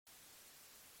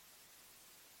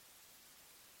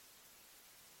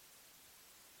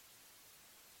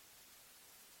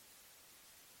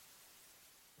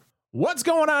What's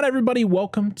going on, everybody?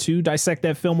 Welcome to Dissect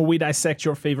That Film, where we dissect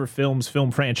your favorite films,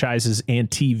 film franchises, and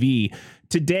TV.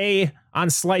 Today on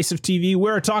Slice of TV,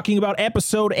 we're talking about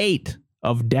episode 8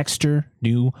 of Dexter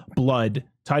New Blood,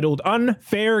 titled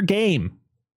Unfair Game.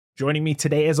 Joining me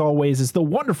today, as always, is the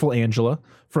wonderful Angela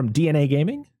from DNA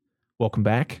Gaming. Welcome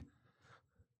back.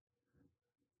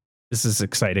 This is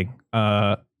exciting.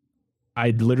 I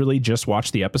literally just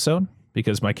watched the episode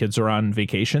because my kids are on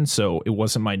vacation, so it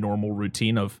wasn't my normal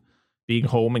routine of being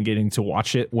home and getting to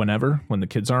watch it when the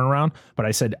kids aren't around. But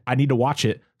I said, I need to watch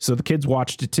it. So the kids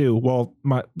watched it too. Well,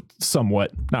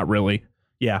 somewhat, not really.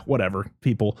 Yeah, whatever.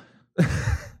 People,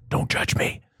 don't judge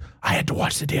me. I had to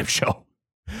watch the damn show.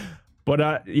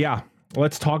 But yeah,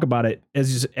 let's talk about it.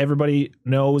 As everybody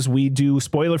knows, we do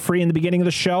spoiler free in the beginning of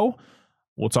the show.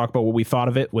 We'll talk about what we thought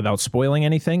of it without spoiling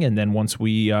anything. And then once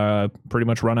we pretty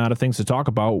much run out of things to talk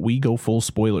about, we go full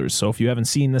spoilers. So if you haven't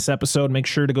seen this episode, make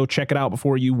sure to go check it out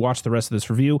before you watch the rest of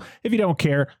this review. If you don't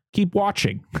care, keep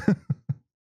watching.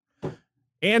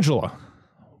 Angela,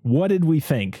 what did we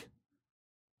think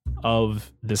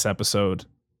of this episode,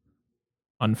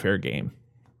 Unfair Game?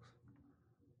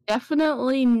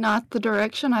 Definitely not the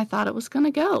direction I thought it was going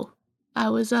to go. I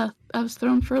was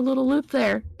thrown for a little loop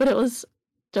there, but it was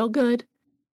still good.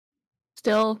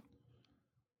 Still,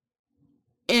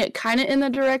 it kind of in the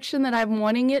direction that I'm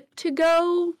wanting it to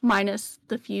go, minus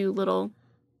the few little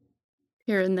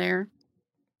here and there.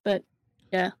 But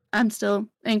yeah, I'm still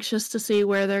anxious to see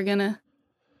where they're gonna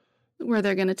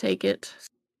take it.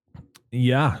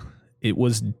 Yeah, it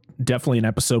was definitely an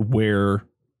episode where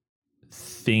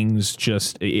things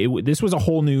this was a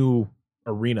whole new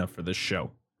arena for this show,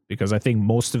 because I think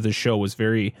most of the show was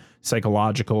very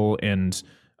psychological, and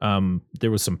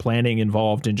there was some planning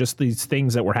involved and just these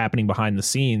things that were happening behind the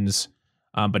scenes.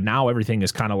 But now everything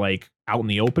is kind of like out in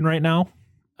the open right now.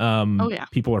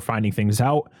 People are finding things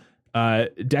out.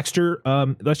 Dexter,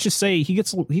 let's just say he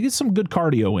gets some good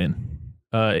cardio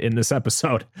in this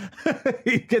episode.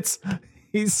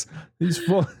 he's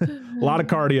full, a lot of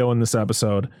cardio in this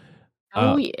episode.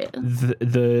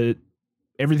 The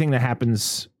everything that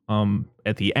happens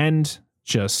at the end,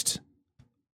 just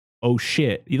oh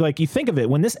shit. You think of it,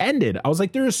 when this ended, I was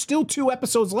like, there are still 2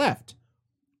 episodes left.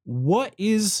 What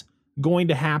is going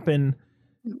to happen?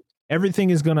 Everything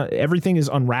is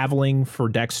unraveling for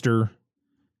Dexter.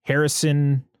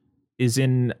 Harrison is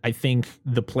in, I think,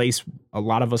 the place a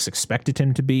lot of us expected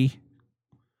him to be.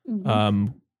 Mm-hmm.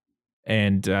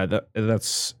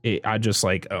 That's it. I just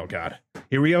like, oh god,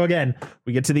 here we go again.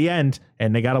 We get to the end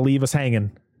and they got to leave us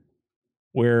hanging,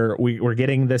 where we're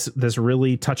getting this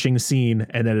really touching scene,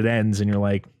 and then it ends and you're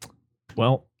like,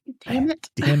 well, damn it.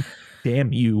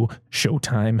 damn you,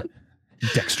 Showtime,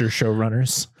 Dexter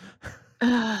showrunners.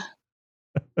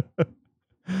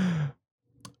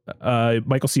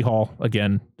 Michael C. Hall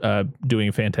again, doing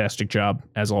a fantastic job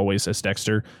as always as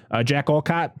Dexter. Jack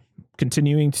Olcott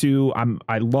continuing to,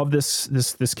 I love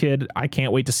this kid. I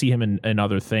can't wait to see him in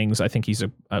other things. I think he's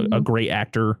a great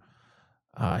actor.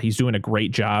 He's doing a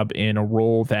great job in a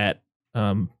role that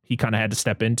he kind of had to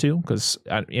step into, because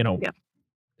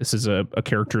this is a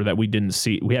character that we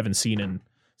haven't seen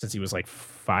since he was like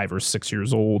 5 or 6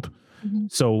 years old. Mm-hmm.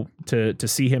 So to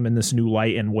see him in this new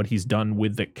light and what he's done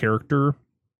with the character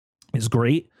is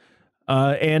great.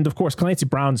 And of course, Clancy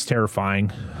Brown's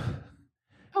terrifying.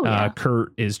 Oh, yeah.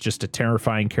 Kurt is just a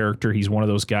terrifying character. He's one of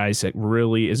those guys that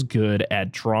really is good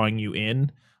at drawing you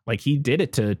in. Like he did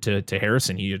it to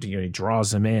Harrison. He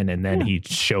draws him in, and then he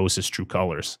shows his true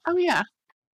colors. Oh yeah.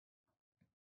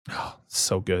 Oh,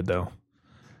 so good though.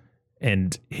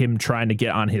 And him trying to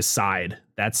get on his side.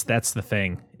 That's the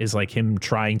thing, is like him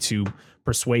trying to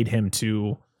persuade him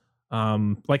to,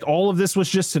 like all of this was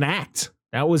just an act.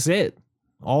 That was it.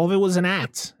 All of it was an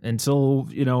act until,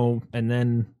 and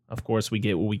then of course we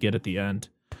get what we get at the end.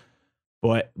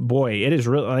 But boy, it is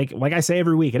really, like I say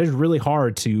every week, it is really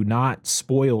hard to not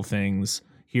spoil things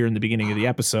here in the beginning of the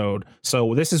episode.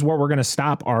 So this is where we're going to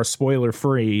stop our spoiler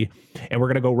free, and we're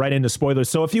going to go right into spoilers.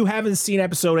 So if you haven't seen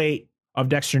episode 8 of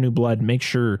Dexter New Blood, make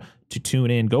sure to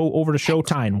tune in, go over to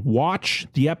Showtime, watch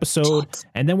the episode,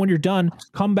 and then when you're done,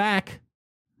 come back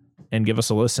and give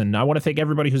us a listen. I want to thank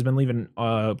everybody who's been leaving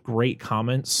great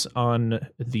comments on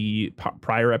the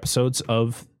prior episodes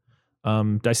of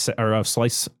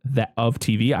Slice That of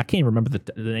TV. I can't remember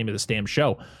the name of this damn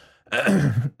show.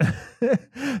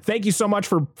 Thank you so much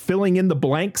for filling in the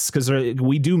blanks, because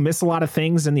we do miss a lot of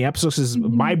things in the episodes.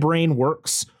 Mm-hmm. My brain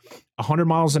works 100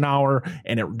 miles an hour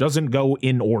and it doesn't go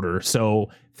in order. So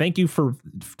thank you to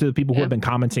the people who have been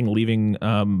commenting, leaving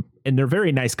and they're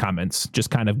very nice comments, just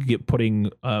kind of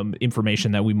putting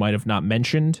information that we might have not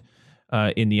mentioned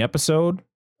in the episode.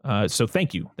 So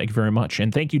thank you very much,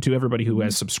 and thank you to everybody who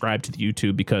has subscribed to the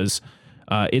YouTube, because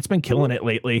it's been killing it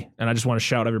lately, and I just want to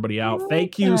shout everybody out.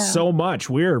 Thank you so much.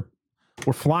 We're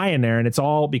flying there, and it's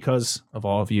all because of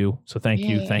all of you. So thank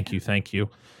you.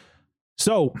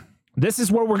 So this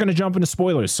is where we're going to jump into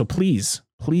spoilers. So please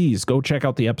go check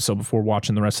out the episode before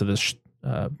watching the rest of this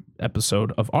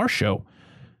episode of our show.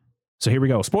 So here we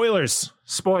go. Spoilers.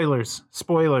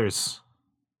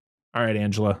 All right,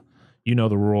 Angela, you know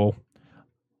the rule.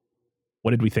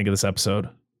 What did we think of this episode?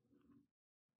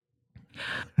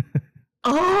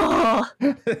 Oh,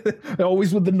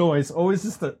 always with the noise. Always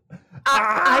just the.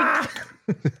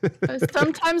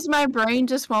 Sometimes my brain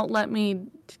just won't let me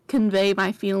convey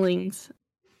my feelings,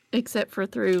 except for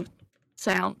through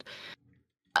sound.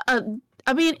 I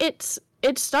mean, it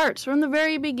starts from the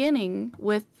very beginning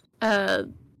with the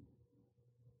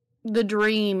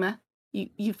dream.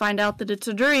 You find out that it's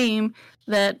a dream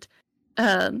that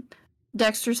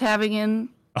Dexter's having in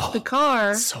the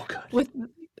car. So good.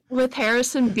 With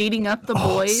Harrison beating up the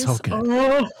boys. So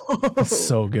good.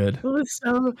 So good. It was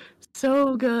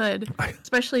so good.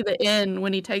 Especially the end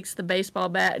when he takes the baseball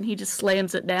bat and he just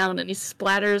slams it down and he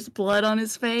splatters blood on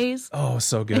his face. Oh,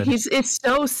 so good. It's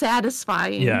so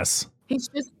satisfying. Yes. He's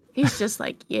just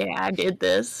like, yeah, I did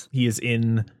this. He is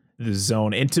in the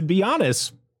zone. And to be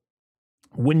honest,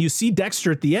 when you see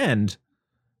Dexter at the end,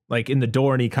 like in the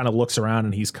door, and he kind of looks around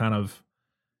and he's kind of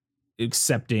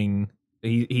accepting.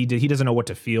 He doesn't know what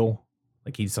to feel.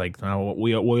 Like he's like, no,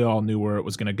 we all knew where it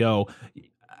was going to go.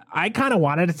 I kind of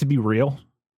wanted it to be real.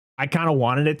 I kind of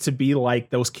wanted it to be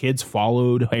like those kids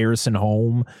followed Harrison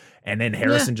home, and then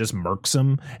Harrison just murks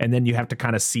him, and then you have to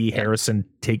kind of see Harrison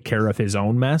take care of his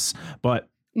own mess. But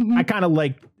I kind of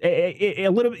like a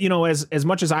little, as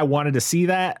much as I wanted to see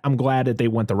that, I'm glad that they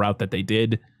went the route that they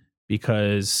did,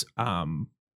 because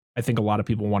I think a lot of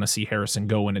people want to see Harrison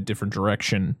go in a different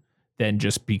direction than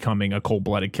just becoming a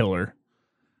cold-blooded killer.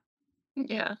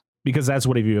 Yeah. Because that's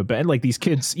what you've been. Like these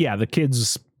kids, the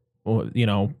kids,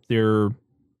 they're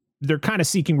kind of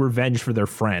seeking revenge for their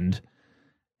friend.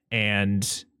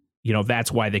 And,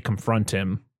 that's why they confront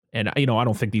him. And, I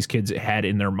don't think these kids had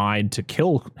in their mind to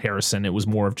kill Harrison. It was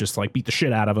more of just like beat the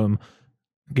shit out of him,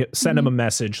 send him a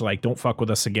message like, don't fuck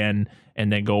with us again,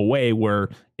 and then go away. Where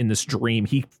in this dream,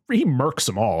 he murks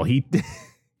them all. He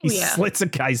slits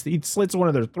he slits one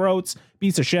of their throats,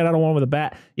 beats the shit out of one with a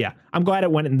bat. Yeah, I'm glad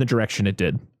it went in the direction it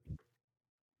did.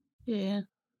 Yeah.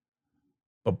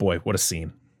 But boy, what a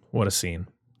scene. What a scene.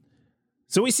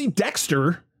 So we see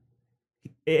Dexter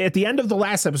at the end of the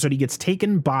last episode. He gets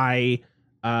taken by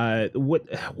what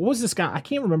was this guy? I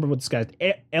can't remember what this guy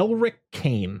is. Elric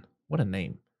Kane. What a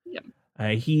name. Yeah.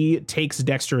 He takes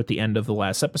Dexter at the end of the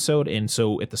last episode, and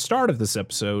so at the start of this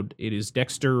episode, it is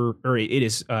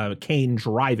Kane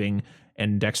driving,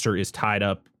 and Dexter is tied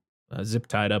up, zip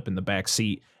tied up in the back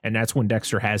seat, and that's when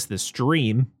Dexter has this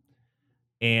dream,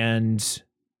 and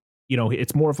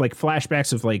it's more of like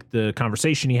flashbacks of like the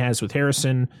conversation he has with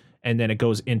Harrison, and then it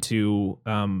goes into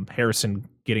Harrison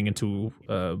getting into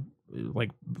like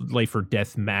life or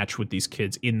death match with these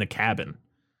kids in the cabin,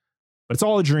 but it's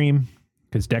all a dream.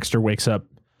 Because Dexter wakes up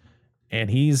and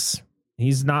he's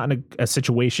not in a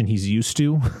situation he's used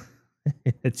to.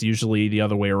 It's usually the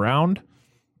other way around.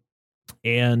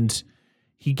 And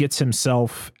he gets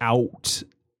himself out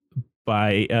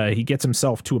he gets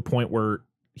himself to a point where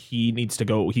he needs to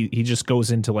go. He just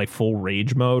goes into like full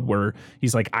rage mode where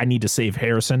he's like, I need to save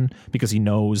Harrison, because he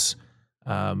knows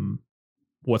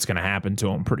what's going to happen to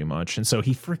him pretty much. And so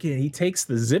he takes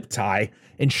the zip tie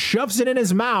and shoves it in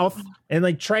his mouth and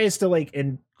like tries to like,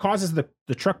 and causes the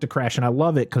truck to crash. And I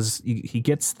love it because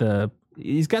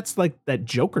he's got like that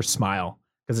Joker smile,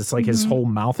 because it's like his whole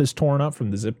mouth is torn up from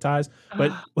the zip ties,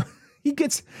 but he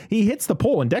hits the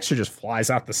pole and Dexter just flies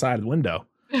out the side of the window.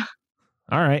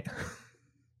 All right.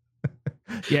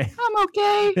 Yeah. I'm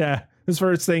okay. Yeah. His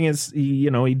first thing is, he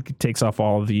takes off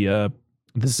all the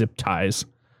zip ties.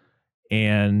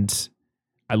 And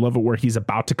I love it where he's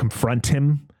about to confront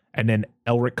him, and then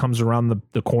Elric comes around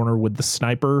the corner with the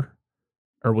sniper,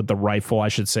 or with the rifle, I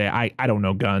should say. I don't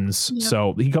know guns. Yep.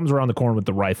 So he comes around the corner with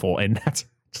the rifle, and that's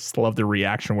just love the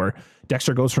reaction where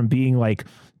Dexter goes from being like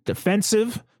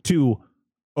defensive to,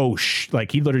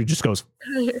 like he literally just goes,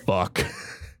 fuck.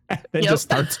 and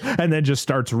just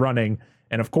starts running.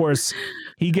 And of course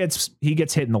he gets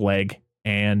hit in the leg.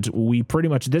 And we pretty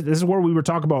much, this is where we were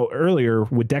talking about earlier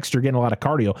with Dexter getting a lot of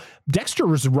cardio. Dexter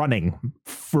was running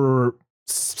for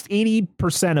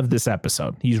 80% of this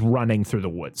episode. He's running through the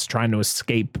woods, trying to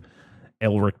escape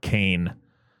Elric Kane.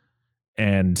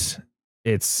 And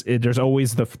there's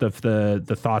always the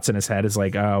thoughts in his head is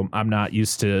like, oh, I'm not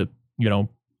used to,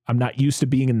 I'm not used to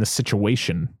being in this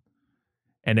situation.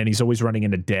 And then he's always running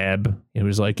into Deb. He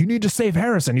was like, you need to save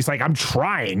Harrison. He's like, I'm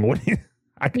trying. What?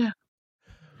 Yeah.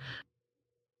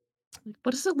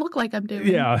 What does it look like I'm doing?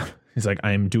 Yeah. He's like,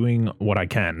 I'm doing what I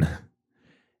can.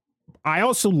 I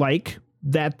also like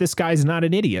that this guy's not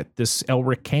an idiot. This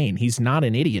Elric Kane, he's not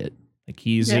an idiot. Like,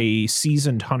 he's a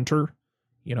seasoned hunter.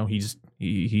 You know, he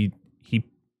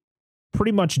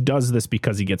pretty much does this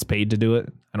because he gets paid to do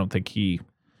it. I don't think he,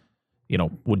 you know,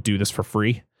 would do this for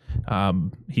free.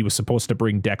 He was supposed to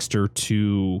bring Dexter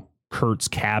to Kurt's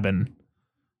cabin,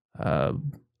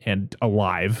 and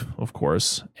alive, of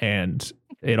course. And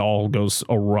it all goes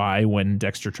awry when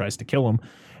Dexter tries to kill him.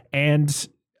 And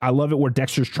I love it where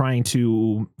Dexter's trying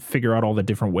to figure out all the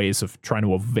different ways of trying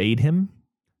to evade him.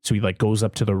 So he like goes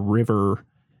up to the river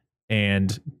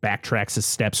and backtracks his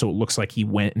steps so it looks like he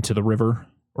went into the river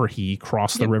or he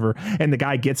crossed the river. And the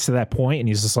guy gets to that point and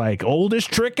he's just like,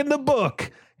 oldest trick in the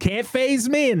book. Can't phase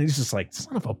me. And he's just like,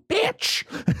 son of a bitch.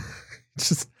 It's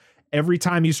just every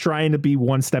time he's trying to be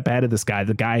one step ahead of this guy,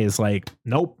 the guy is like,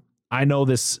 nope, I know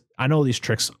this. I know these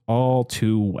tricks all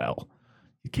too well.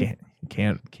 You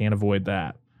can't avoid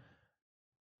that.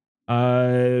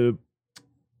 I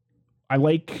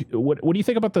like what do you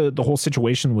think about the whole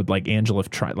situation with like Angela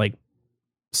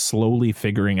slowly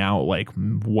figuring out like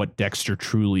what Dexter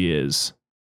truly is?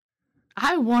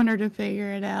 I want her to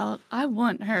figure it out. I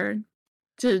want her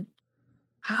to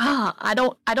I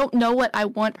don't know what I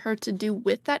want her to do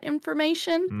with that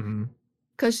information.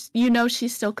 Because you know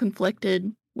she's still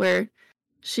conflicted where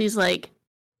she's like,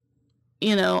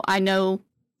 you know, I know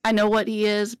what he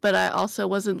is, but I also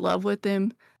was in love with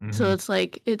him. So it's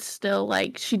like, it's still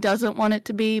like, she doesn't want it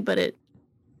to be, but it,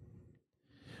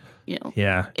 you know,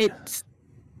 it's,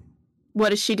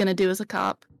 what is she going to do as a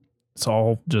cop? It's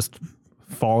all just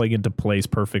falling into place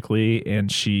perfectly.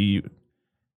 And she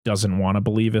doesn't want to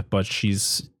believe it, but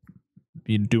she's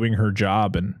doing her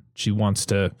job and she wants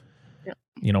to,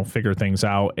 you know, figure things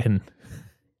out. And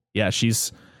yeah,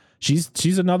 she's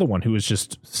another one who is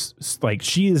just like,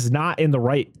 she is not in the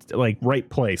right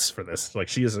place for this. Like,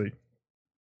 she is a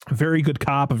very good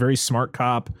cop, a very smart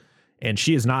cop, and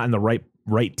she is not in the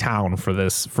right town for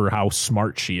this, for how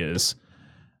smart she is.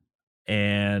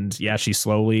 And yeah, she's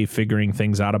slowly figuring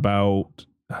things out about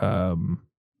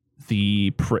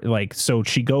so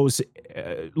she goes,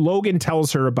 Logan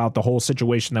tells her about the whole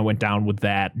situation that went down with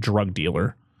that drug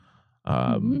dealer.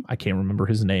 I can't remember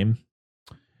his name.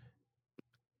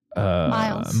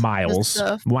 Miles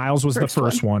was the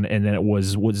first one, and then it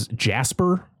was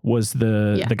Jasper was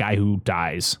the guy who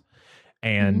dies.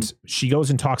 And she goes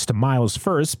and talks to Miles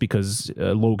first because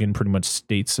Logan pretty much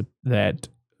states that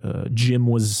Jim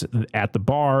was at the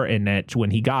bar and that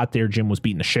when he got there, Jim was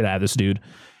beating the shit out of this dude.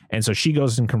 And so she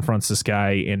goes and confronts this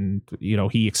guy, and you know,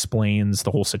 he explains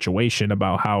the whole situation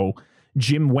about how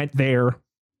Jim went there,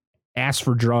 asked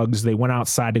for drugs, they went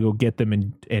outside to go get them,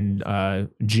 and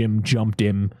Jim jumped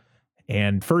him.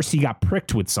 And first he got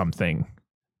pricked with something.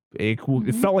 It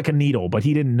felt like a needle, but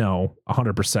he didn't know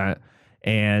 100%.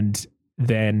 And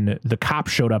then the cop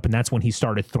showed up, and that's when he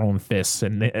started throwing fists.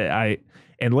 And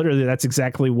literally that's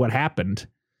exactly what happened.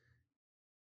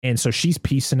 And so she's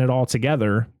piecing it all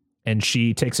together, and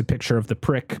she takes a picture of the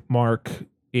prick mark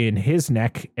in his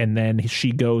neck. And then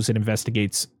she goes and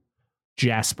investigates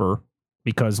Jasper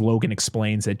because Logan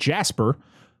explains that Jasper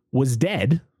was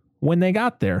dead when they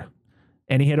got there.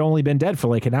 And he had only been dead for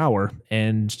like an hour.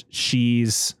 And she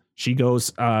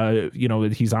goes, you know,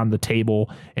 he's on the table,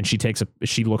 and she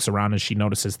looks around and she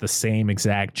notices the same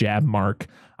exact jab mark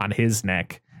on his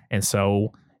neck. And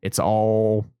so it's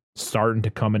all starting to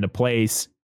come into place.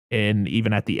 And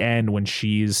even at the end, when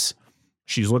she's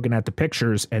looking at the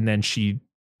pictures, and then she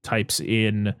types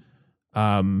in,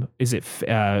 is it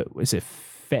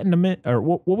fentanyl, or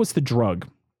what was the drug?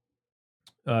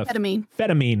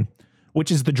 Ketamine,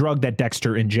 which is the drug that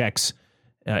Dexter injects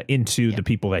into the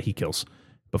people that he kills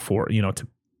before, you know, to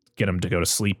get them to go to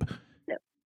sleep. Yep.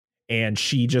 And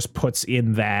she just puts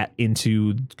in that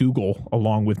into Google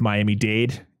along with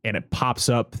Miami-Dade, and it pops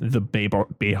up the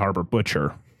Bay Harbor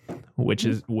Butcher, which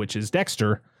is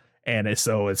Dexter. And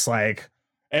so it's like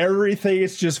everything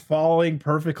is just falling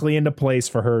perfectly into place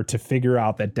for her to figure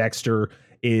out that Dexter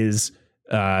is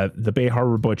the Bay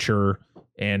Harbor Butcher,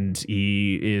 and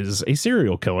he is a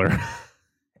serial killer.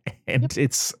 And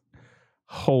it's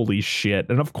holy shit.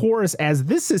 And of course, as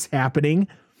this is happening,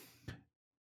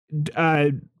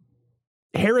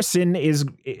 Harrison is,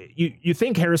 you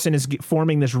think Harrison is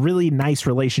forming this really nice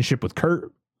relationship with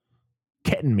Kurt.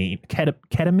 Ketamine.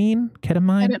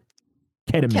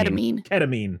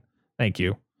 Thank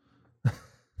you.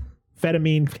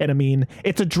 ketamine.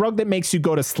 It's a drug that makes you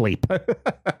go to sleep.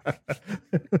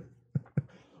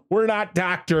 We're not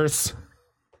doctors.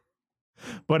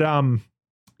 But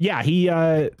yeah,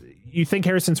 you think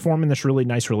Harrison's forming this really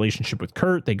nice relationship with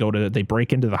Kurt. They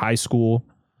break into the high school.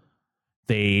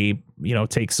 They,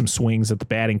 take some swings at the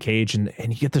batting cage, and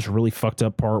you get this really fucked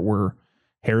up part where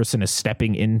Harrison is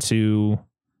stepping into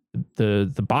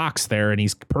the box there, and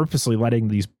he's purposely letting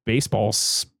these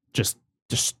baseballs just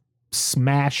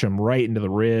smash him right into the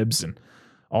ribs and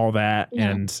all that. Yeah.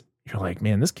 And you're like,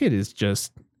 man, this kid is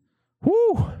just,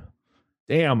 whoo,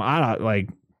 damn.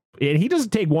 And he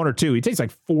doesn't take one or two. He takes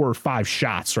like 4 or 5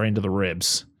 shots right into the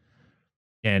ribs.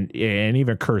 And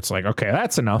even Kurt's like, okay,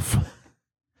 that's enough.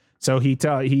 So he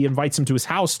invites him to his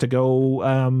house to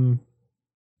go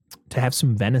to have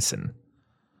some venison.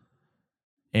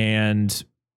 And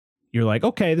you're like,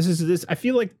 okay, this is. I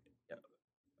feel like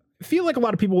a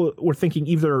lot of people were thinking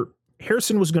either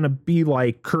Harrison was going to be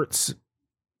like Kurt's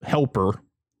helper,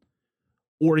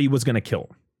 or he was going to kill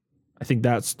him. I think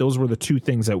those were the two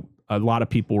things that a lot of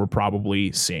people were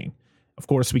probably seeing. Of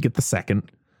course, we get the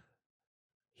second.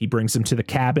 He brings him to the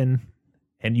cabin,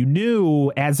 and you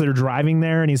knew as they're driving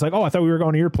there, and he's like, "Oh, I thought we were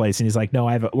going to your place," and he's like, "No,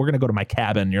 we're going to go to my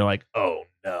cabin." And you're like, "Oh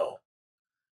no,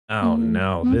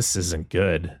 no, this isn't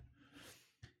good."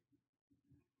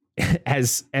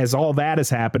 As all that is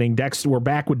happening, we're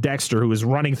back with Dexter, who is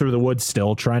running through the woods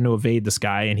still, trying to evade this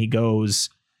guy, and he goes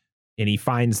and he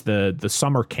finds the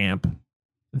summer camp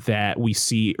that we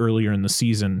see earlier in the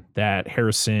season that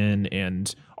Harrison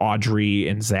and Audrey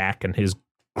and Zach and his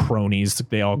cronies,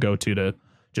 they all go to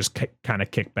just kind of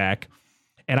kick back.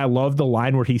 And I love the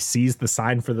line where he sees the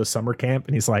sign for the summer camp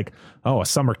and he's like, oh, a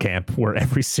summer camp where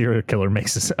every serial killer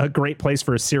makes this a great place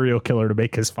for a serial killer to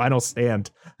make his final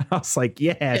stand. I was like,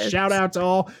 yeah, yes. Shout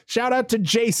out to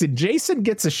Jason. Jason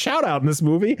gets a shout out in this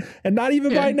movie and not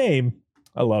even by name.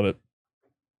 I love it.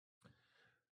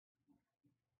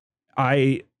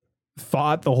 I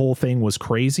thought the whole thing was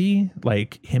crazy,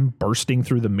 like him bursting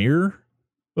through the mirror.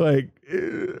 Like,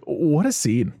 what a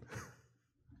scene.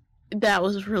 That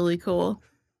was really cool.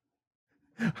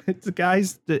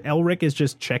 Elric is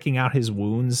just checking out his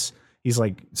wounds. He's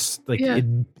like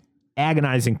in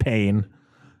agonizing pain.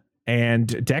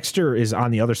 And Dexter is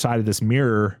on the other side of this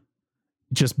mirror,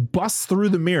 just busts through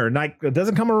the mirror. Like, it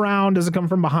doesn't come around, doesn't come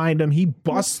from behind him. He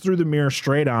busts through the mirror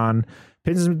straight on,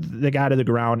 pins the guy to the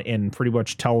ground, and pretty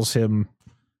much tells him,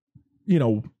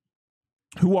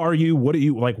 who are you? What are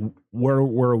you like? Where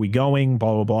are we going?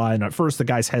 Blah, blah, blah. And at first the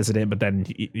guy's hesitant, but then,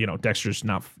 Dexter's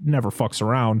never fucks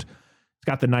around. He's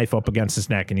got the knife up against his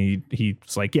neck, and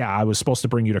he's like, yeah, I was supposed to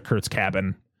bring you to Kurt's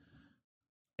cabin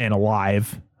and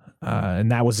alive.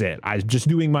 And that was it. I'm just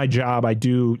doing my job. I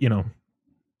do,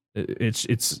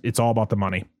 it's all about the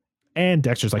money. And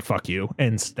Dexter's like, fuck you,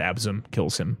 and stabs him,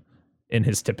 kills him in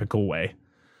his typical way.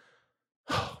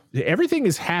 Everything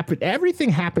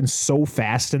happens so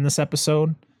fast in this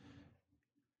episode,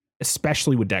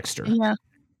 especially with Dexter. Yeah.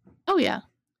 Oh yeah.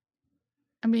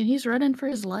 I mean, he's running for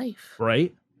his life.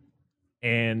 Right.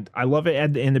 And I love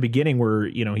it in the beginning where,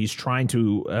 he's trying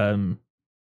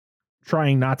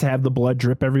not to have the blood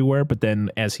drip everywhere. But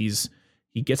then as he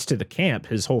gets to the camp,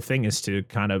 his whole thing is to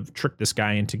kind of trick this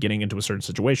guy into getting into a certain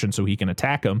situation so he can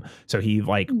attack him. So he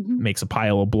makes a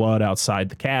pile of blood outside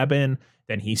the cabin.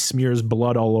 Then he smears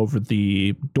blood all over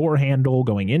the door handle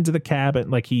going into the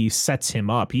cabin. Like, he sets him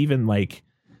up. Even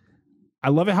I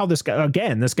love it how this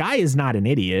guy is not an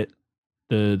idiot.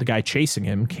 The guy chasing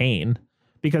him, Kane,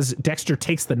 because Dexter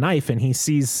takes the knife and he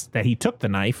sees that he took the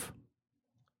knife.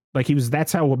 Like,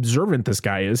 that's how observant this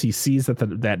guy is. He sees that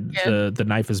the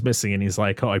knife is missing, and he's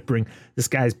like, oh, this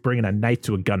guy's bringing a knife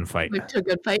to a gunfight. To a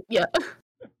gunfight. Yeah.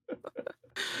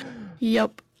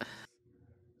 Yep.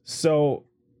 So,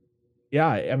 yeah,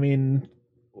 I mean,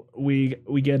 we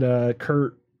get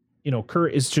Kurt.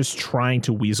 Kurt is just trying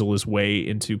to weasel his way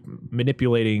into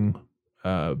manipulating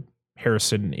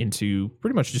Harrison into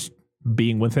pretty much just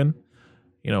being with him.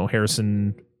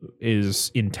 Harrison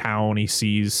is in town. He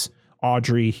sees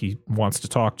Audrey. He wants to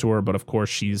talk to her, but of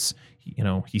course he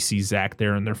sees Zach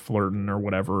there and they're flirting or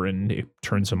whatever, and it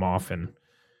turns him off. And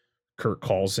Kurt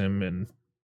calls him and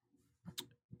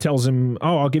tells him,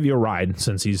 oh, I'll give you a ride,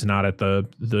 since he's not at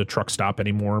the truck stop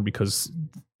anymore, because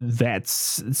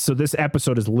this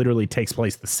episode literally takes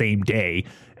place the same day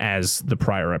as the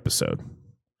prior episode,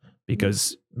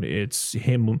 because it's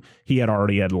him. He had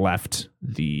already left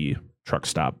the truck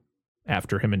stop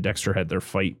after him and Dexter had their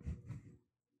fight.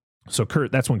 So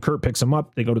that's when Kurt picks him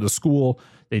up. They go to the school,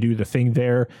 they do the thing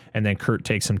there, and then Kurt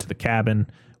takes him to the cabin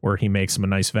where he makes him a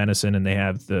nice venison, and they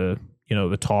have the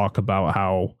talk about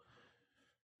how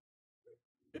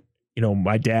you know,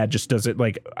 my dad just doesn't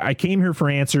like, I came here for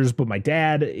answers, but my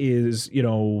dad is, you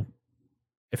know,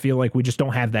 I feel like we just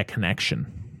don't have that connection.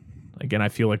 Again, I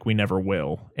feel like we never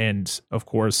will. And of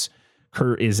course,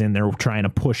 Kurt is in there trying to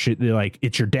push it. They're like,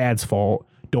 it's your dad's fault.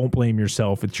 Don't blame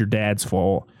yourself. It's your dad's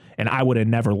fault. And I would have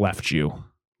never left you.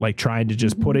 Like trying to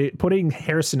just putting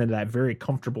Harrison in that very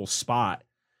comfortable spot,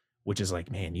 which is like,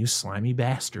 man, you slimy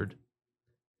bastard.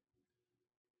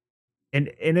 And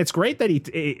it's great that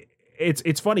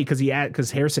it's funny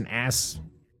because Harrison asks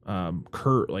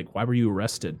Kurt, like, why were you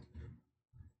arrested?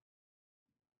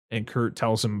 And Kurt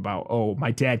tells him about, oh,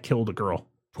 my dad killed a girl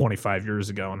 25 years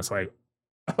ago. And it's like,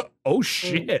 oh,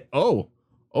 shit. Oh,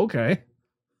 okay.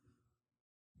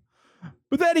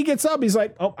 But then he gets up. He's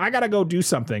like, oh, I got to go do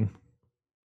something.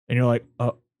 And you're like,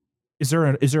 is there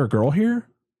a girl here?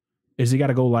 Is he got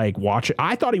to go like watch it?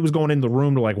 I thought he was going in the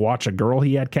room to like watch a girl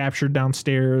he had captured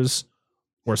downstairs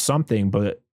or something.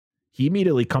 But he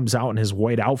immediately comes out in his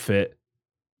white outfit.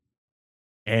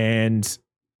 And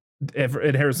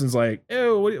Harrison's like,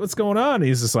 oh, what's going on? And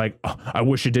he's just like, oh, I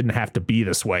wish it didn't have to be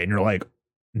this way. And you're like,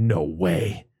 no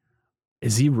way.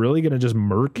 Is he really going to just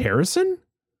murk Harrison?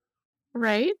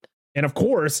 Right. And of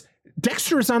course,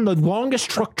 Dexter is on the longest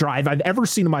truck drive I've ever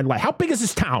seen in my life. How big is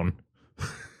this town?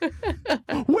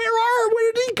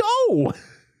 Where did he go?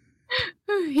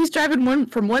 He's driving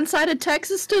from one side of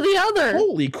Texas to the other.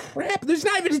 Holy crap. There's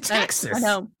not even a Texas. I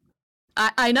know.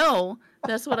 I know.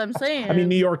 That's what I'm saying. I mean,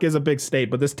 New York is a big state,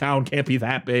 but this town can't be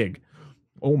that big.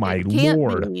 Oh my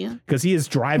Lord. Because he is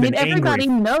driving everybody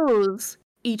angry. knows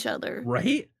each other.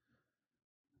 Right?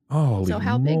 Oh, so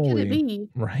how big can it be?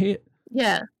 Right?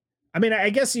 Yeah. I mean, I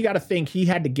guess you got to think he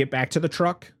had to get back to the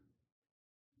truck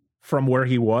from where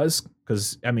he was.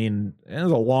 Because, I mean, it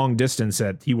was a long distance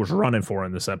that he was running for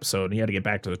in this episode. And he had to get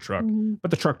back to the truck. Mm-hmm.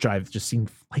 But the truck drive just seemed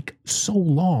like so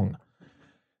long.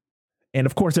 And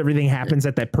of course, everything happens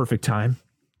at that perfect time.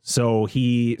 So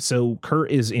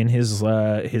Kurt is in his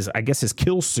I guess his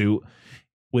kill suit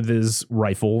with his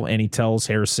rifle, and he tells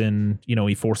Harrison, you know,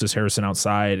 he forces Harrison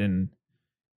outside, and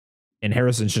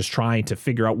Harrison's just trying to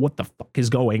figure out what the fuck is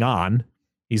going on.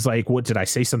 He's like, what, did I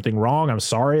say something wrong? I'm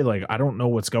sorry. Like, I don't know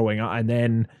what's going on. And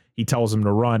then he tells him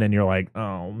to run, and you're like,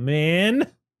 oh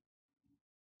man,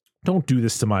 don't do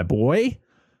this to my boy.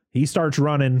 He starts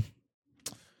running.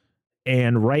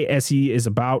 And right as he is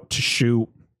about to shoot,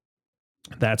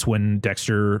 that's when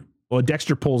Dexter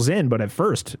pulls in. But at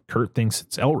first, Kurt thinks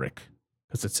it's Elric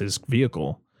because it's his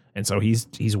vehicle. And so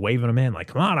he's waving him in like,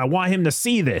 come on, I want him to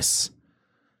see this.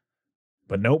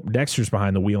 But nope, Dexter's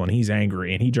behind the wheel and he's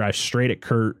angry and he drives straight at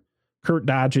Kurt. Kurt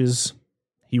dodges.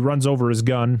 He runs over his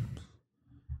gun.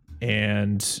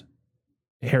 And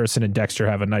Harrison and Dexter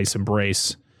have a nice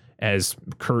embrace as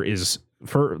Kurt is...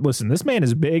 listen, this man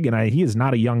is big and he is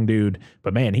not a young dude,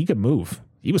 but man, he could move.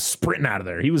 He was sprinting out of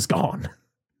there. He was gone.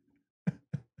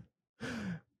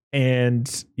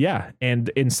 And yeah, and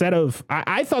instead of,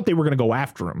 I thought they were going to go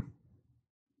after him.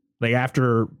 Like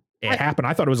after it happened,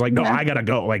 I thought it was like, no, I got to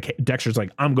go. Like Dexter's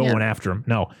like, I'm going after him.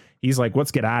 No, he's like,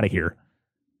 let's get out of here.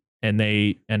 And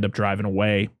they end up driving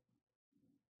away.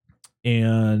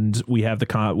 And we have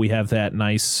that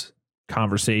nice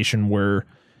conversation where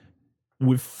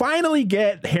we finally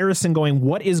get Harrison going,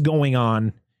 what is going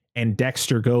on? And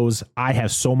Dexter goes, I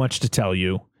have so much to tell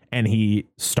you. And he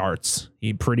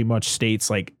pretty much states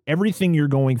like everything you're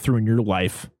going through in your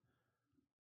life,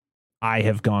 I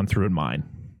have gone through in mine.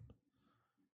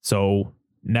 So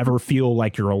never feel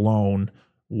like you're alone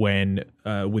when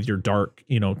with your dark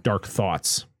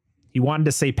thoughts. He wanted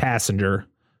to say passenger,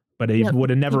 but he would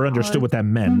have never understood what that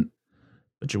meant.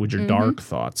 But with your dark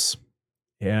thoughts.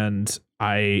 And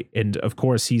of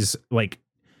course he's like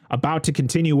about to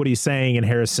continue what he's saying, and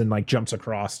Harrison like jumps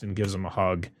across and gives him a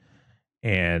hug,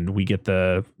 and we get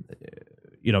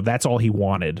that's all he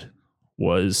wanted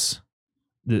was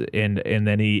and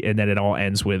then it all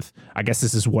ends with, I guess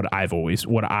this is what I always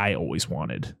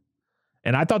wanted.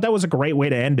 And I thought that was a great way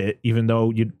to end it, even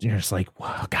though you're just like,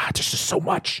 wow, God, there's just so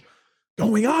much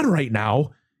going on right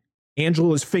now.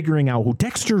 Angela is figuring out who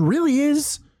Dexter really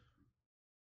is.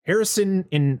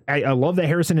 Harrison I love that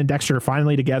Harrison and Dexter are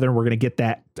finally together, and we're going to get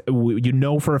that,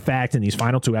 for a fact in these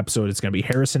final two episodes, it's going to be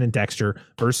Harrison and Dexter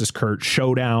versus Kurt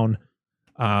showdown.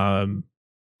 And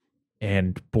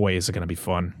boy, is it going to be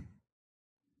fun.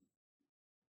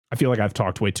 I feel like I've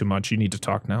talked way too much. You need to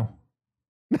talk now.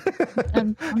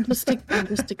 I'm just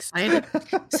excited.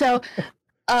 So,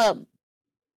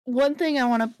 one thing I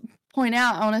want to point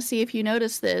out, I want to see if you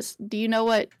notice this. Do you know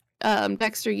what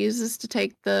Dexter uses to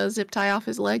take the zip tie off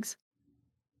his legs?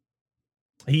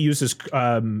 He uses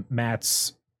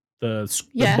Matt's the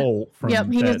bolt from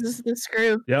he uses the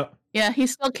screw. Yep. Yeah,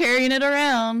 he's still carrying it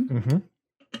around. Mm-hmm.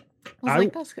 I was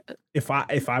like, that's good.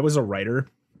 If I was a writer,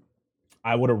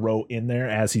 I would have wrote in there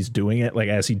as he's doing it, like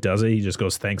as he does it, he just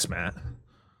goes, "Thanks, Matt."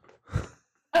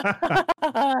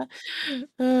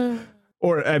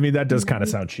 Or I mean, that does kind of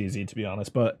sound cheesy, to be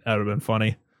honest, but that would have been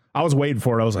funny. I was waiting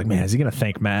for it. I was like, man, is he gonna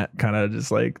thank Matt? Kind of just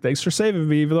like, thanks for saving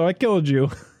me, even though I killed you.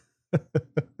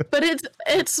 But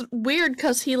it's weird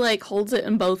because he like holds it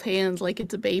in both hands like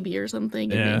it's a baby or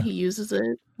something, and then he uses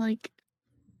it like.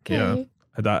 Okay. Yeah,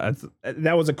 I thought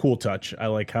that was a cool touch. I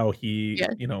like how he,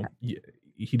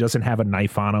 he doesn't have a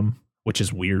knife on him, which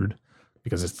is weird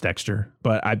because it's Dexter.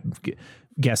 But I'm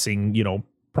guessing,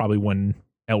 probably when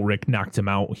Elric knocked him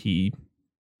out, you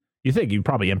think he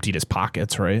probably emptied his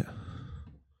pockets, right?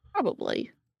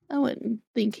 Probably. I wouldn't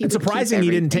think he. It's surprising he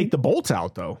didn't take the bolts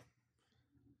out though.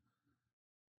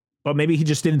 But maybe he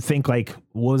just didn't think like,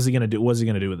 what is he gonna do? What is he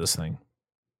gonna do with this thing?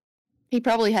 He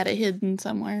probably had it hidden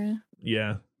somewhere.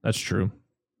 Yeah, that's true.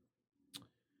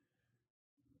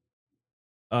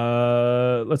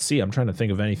 Let's see. I'm trying to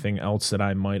think of anything else that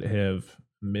I might have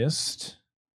missed.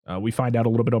 We find out a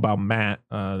little bit about Matt.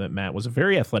 That Matt was a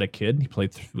very athletic kid. He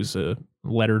was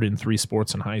lettered in 3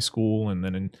 sports in high school, and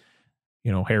then in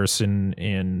Harrison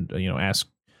and asked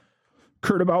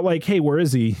Kurt about like, hey, where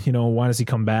is he? Why does he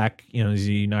come back? Is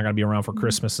he not gonna be around for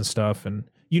Christmas and stuff? And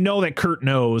that Kurt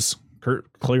knows.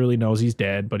 Kurt clearly knows he's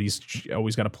dead, but he's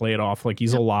always got to play it off like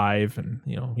he's alive, and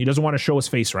he doesn't want to show his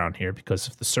face around here because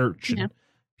of the search, and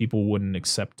people wouldn't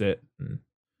accept it. And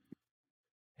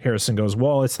Harrison goes,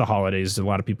 well, it's the holidays. A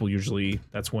lot of people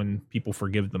that's when people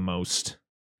forgive the most.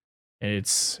 And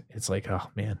it's like, oh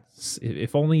man,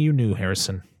 if only you knew,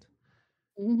 Harrison.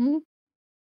 Mm-hmm.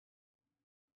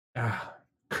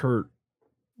 Kurt.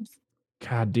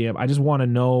 God damn. I just want to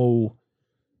know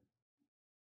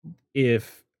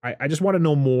I just want to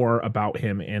know more about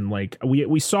him. And like,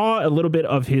 we saw a little bit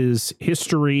of his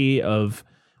history of,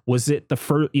 was it the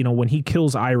first, when he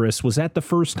kills Iris, was that the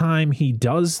first time he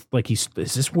does like, is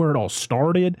this where it all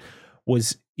started?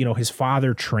 Was, his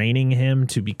father training him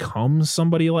to become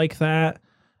somebody like that?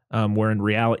 Where in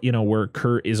reality, where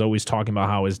Kurt is always talking about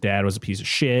how his dad was a piece of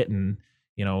shit and,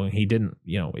 he didn't,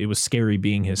 it was scary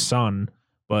being his son,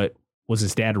 but was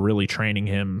his dad really training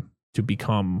him to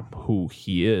become who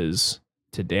he is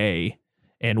today?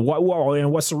 And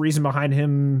what's the reason behind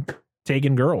him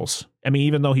taking girls? I mean,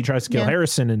 even though he tries to kill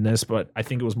Harrison in this, but I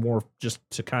think it was more just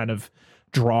to kind of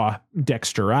draw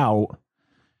Dexter out.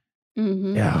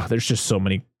 Mm-hmm. Yeah, there's just so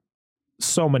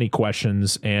many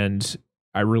questions, and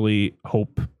I really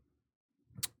hope,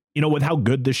 with how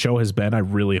good this show has been, I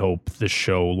really hope this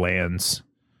show lands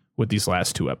with these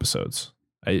last 2 episodes.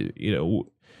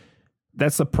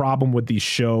 That's the problem with these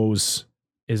shows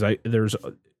is there's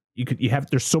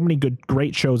so many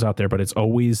great shows out there, but it's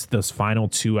always those final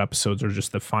 2 episodes or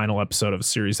just the final episode of a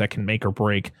series that can make or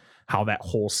break how that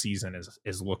whole season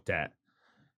is looked at.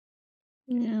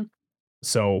 Yeah.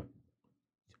 So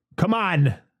come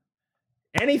on.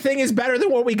 Anything is better than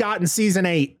what we got in season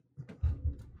 8.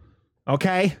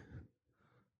 Okay.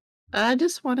 I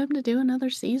just want him to do another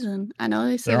season. I know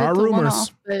they said there are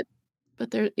rumors,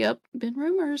 but there, been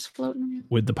rumors floating around.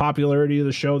 With the popularity of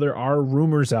the show, there are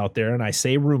rumors out there, and I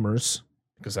say rumors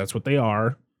because that's what they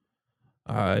are.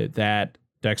 That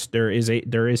Dexter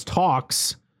there is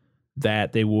talks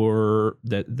that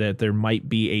that there might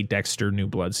be a Dexter New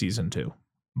Blood season 2,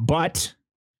 but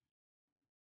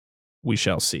we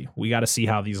shall see. We got to see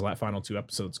how these final 2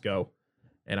 episodes go,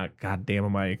 and goddamn,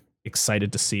 am I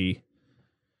excited to see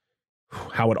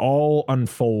how it all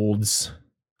unfolds.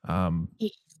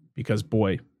 Because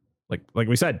boy, like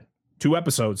we said, 2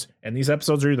 episodes, and these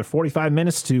episodes are either 45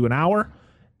 minutes to an hour,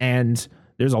 and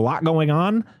there's a lot going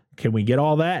on. Can we get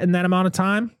all that in that amount of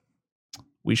time?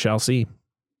 We shall see.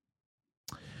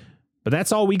 But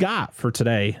that's all we got for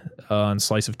today on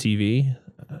Slice of TV.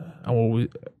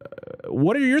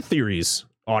 What are your theories,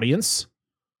 audience?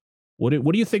 What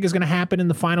do you think is going to happen in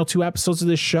the final 2 episodes of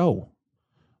this show?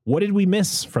 What did we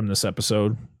miss from this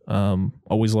episode?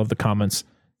 Always love the comments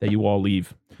that you all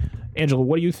leave. Angela,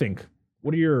 what do you think?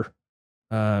 What are your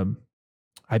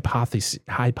hypotheses?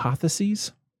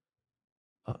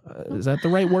 Is that the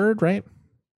right word, right?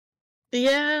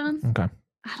 Yeah. Okay.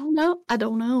 I don't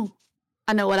know.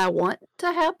 I know what I want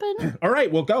to happen. All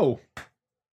right, we'll go.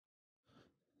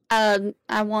 I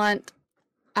want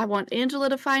Angela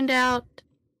to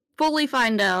fully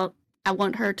find out. I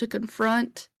want her to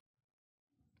confront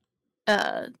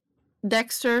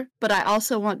Dexter, but I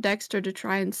also want Dexter to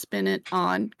try and spin it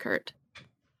on Kurt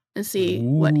and see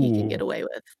what he can get away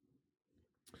with.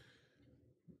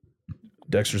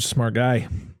 Dexter's a smart guy.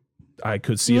 I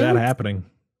could see that happening.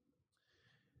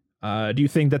 Do you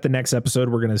think that the next episode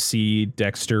we're going to see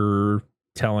Dexter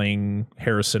telling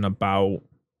Harrison about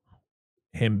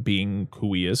him being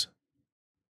who he is?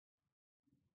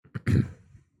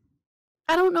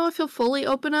 I don't know if he'll fully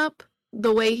open up.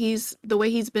 The way he's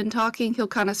been talking, he'll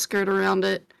kind of skirt around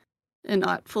it and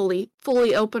not fully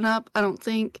open up, I don't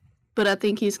think. But I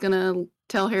think he's going to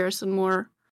tell Harrison more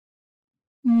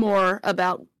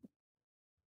about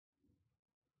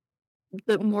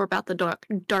the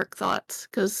dark thoughts,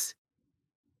 because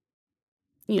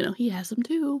he has them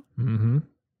too. Mm-hmm.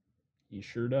 He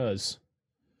sure does.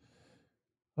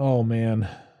 Oh man,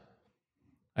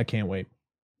 I can't wait.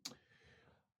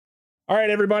 All right,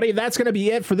 everybody, that's going to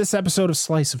be it for this episode of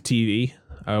Slice of TV.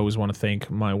 I always want to thank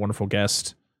my wonderful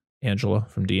guest, Angela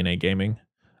from DNA Gaming.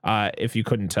 If you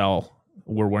couldn't tell,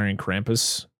 we're wearing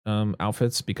Krampus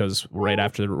outfits because right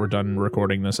after we're done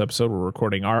recording this episode, we're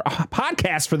recording our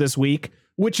podcast for this week,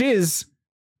 which is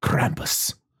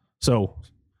Krampus. So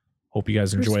hope you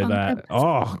guys enjoy that.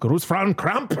 Oh, Gruß von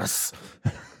Krampus.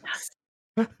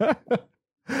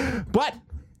 But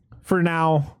for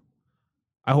now,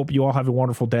 I hope you all have a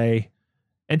wonderful day.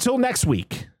 Until next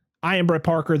week, I am Brett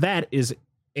Parker. That is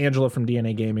Angela from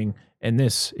DNA Gaming. And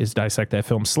this is Dissect That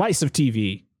Film Slice of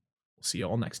TV. We'll see you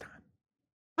all next time.